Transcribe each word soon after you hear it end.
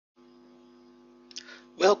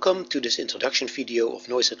Welcome to this introduction video of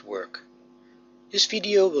NoiseAtWork. This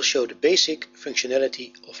video will show the basic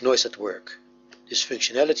functionality of NoiseAtWork. This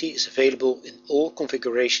functionality is available in all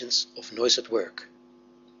configurations of NoiseAtWork.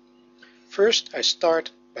 First, I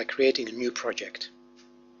start by creating a new project.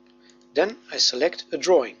 Then I select a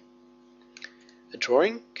drawing. A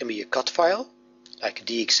drawing can be a cut file, like a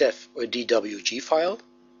DXF or a DWG file,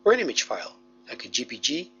 or an image file, like a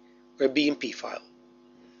JPG or a BMP file.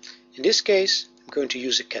 In this case, I'm going to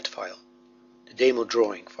use a CAD file, the demo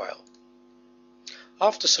drawing file.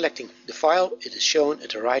 After selecting the file, it is shown at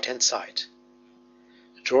the right hand side.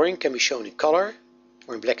 The drawing can be shown in color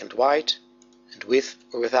or in black and white, and with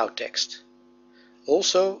or without text.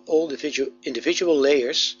 Also, all the individual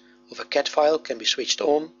layers of a CAD file can be switched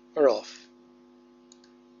on or off.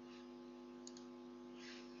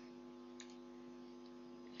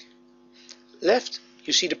 Left,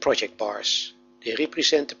 you see the project bars. They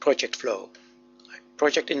represent the project flow, like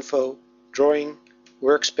project info, drawing,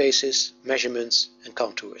 workspaces, measurements and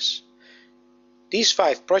contours. These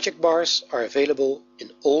 5 project bars are available in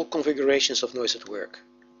all configurations of NoiseAtWork.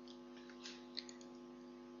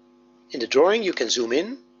 In the drawing you can zoom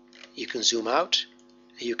in, you can zoom out,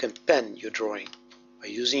 and you can pan your drawing by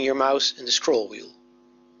using your mouse and the scroll wheel.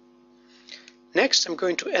 Next, I'm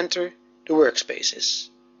going to enter the workspaces.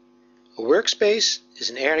 A workspace is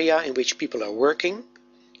an area in which people are working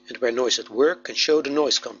and where NoiseAtWork can show the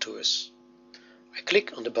noise contours. I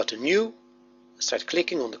click on the button New and start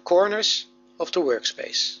clicking on the corners of the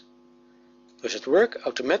workspace. NoiseAtWork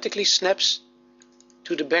automatically snaps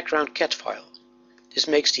to the background CAD file. This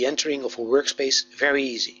makes the entering of a workspace very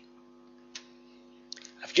easy.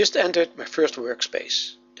 I've just entered my first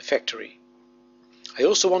workspace, the factory. I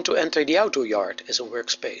also want to enter the outdoor yard as a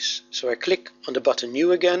workspace, so I click on the button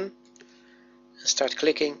New again and start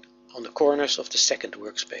clicking on the corners of the second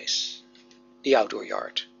workspace, the outdoor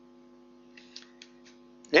yard.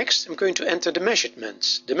 Next, I'm going to enter the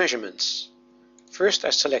measurements. First, I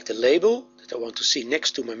select a label that I want to see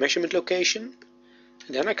next to my measurement location,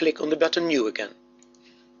 and then I click on the button New again.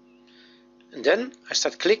 And then I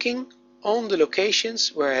start clicking on the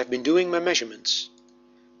locations where I have been doing my measurements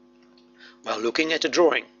while looking at the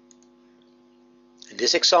drawing. In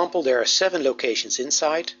this example, there are 7 locations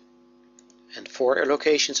inside and 4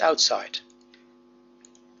 locations outside.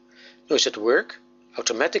 NoiseAtWork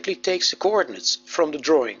automatically takes the coordinates from the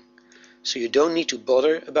drawing, so you don't need to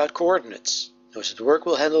bother about coordinates. NoiseAtWork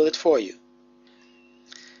will handle it for you.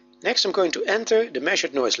 Next, I'm going to enter the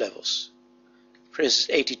measured noise levels. For instance,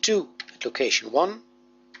 82 at location 1,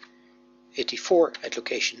 84 at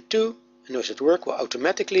location 2, and NoiseAtWork will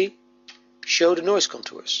automatically show the noise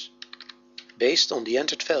contours based on the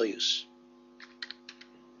entered values.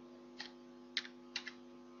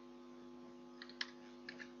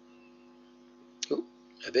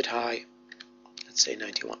 A bit high, let's say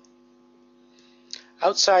 91.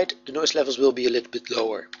 Outside, the noise levels will be a little bit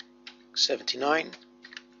lower, 79,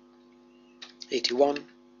 81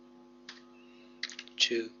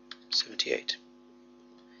 to 78.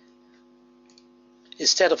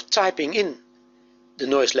 Instead of typing in the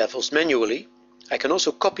noise levels manually, I can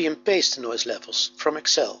also copy and paste the noise levels from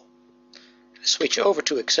Excel. I switch over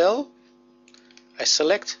to Excel, I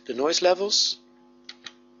select the noise levels,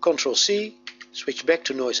 Ctrl C, switch back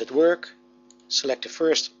to NoiseAtWork, select the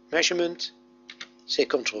first measurement, say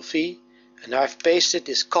Ctrl V, and now I've pasted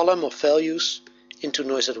this column of values into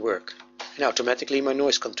NoiseAtWork, and automatically my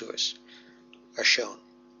noise contours are shown.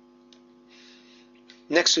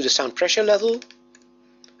 Next to the sound pressure level,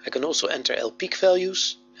 I can also enter L peak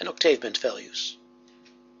values and octave band values.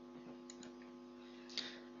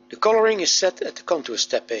 The coloring is set at the Contours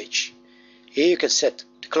tab page. Here you can set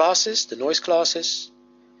the classes, the noise classes,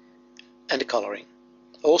 and the coloring.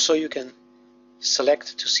 Also, you can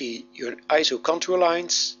select to see your ISO contour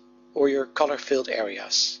lines or your color filled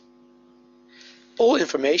areas. All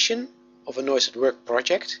information of a NoiseAtWork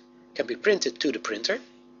project can be printed to the printer,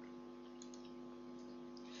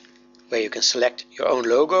 where you can select your own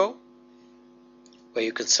logo, where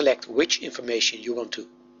you can select which information you want to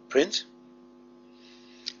print.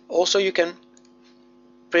 Also, you can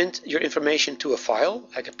print your information to a file,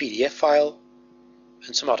 like a PDF file,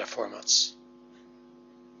 and some other formats.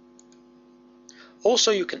 Also,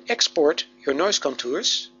 you can export your noise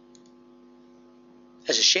contours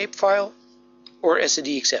as a shapefile or as a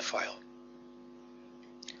DXF file.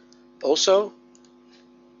 Also,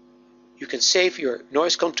 you can save your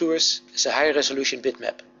noise contours as a high resolution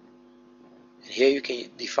bitmap. And here you can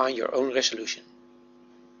define your own resolution.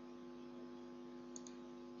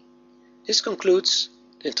 This concludes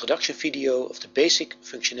the introduction video of the basic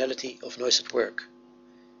functionality of NoiseAtWork.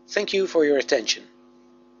 Thank you for your attention.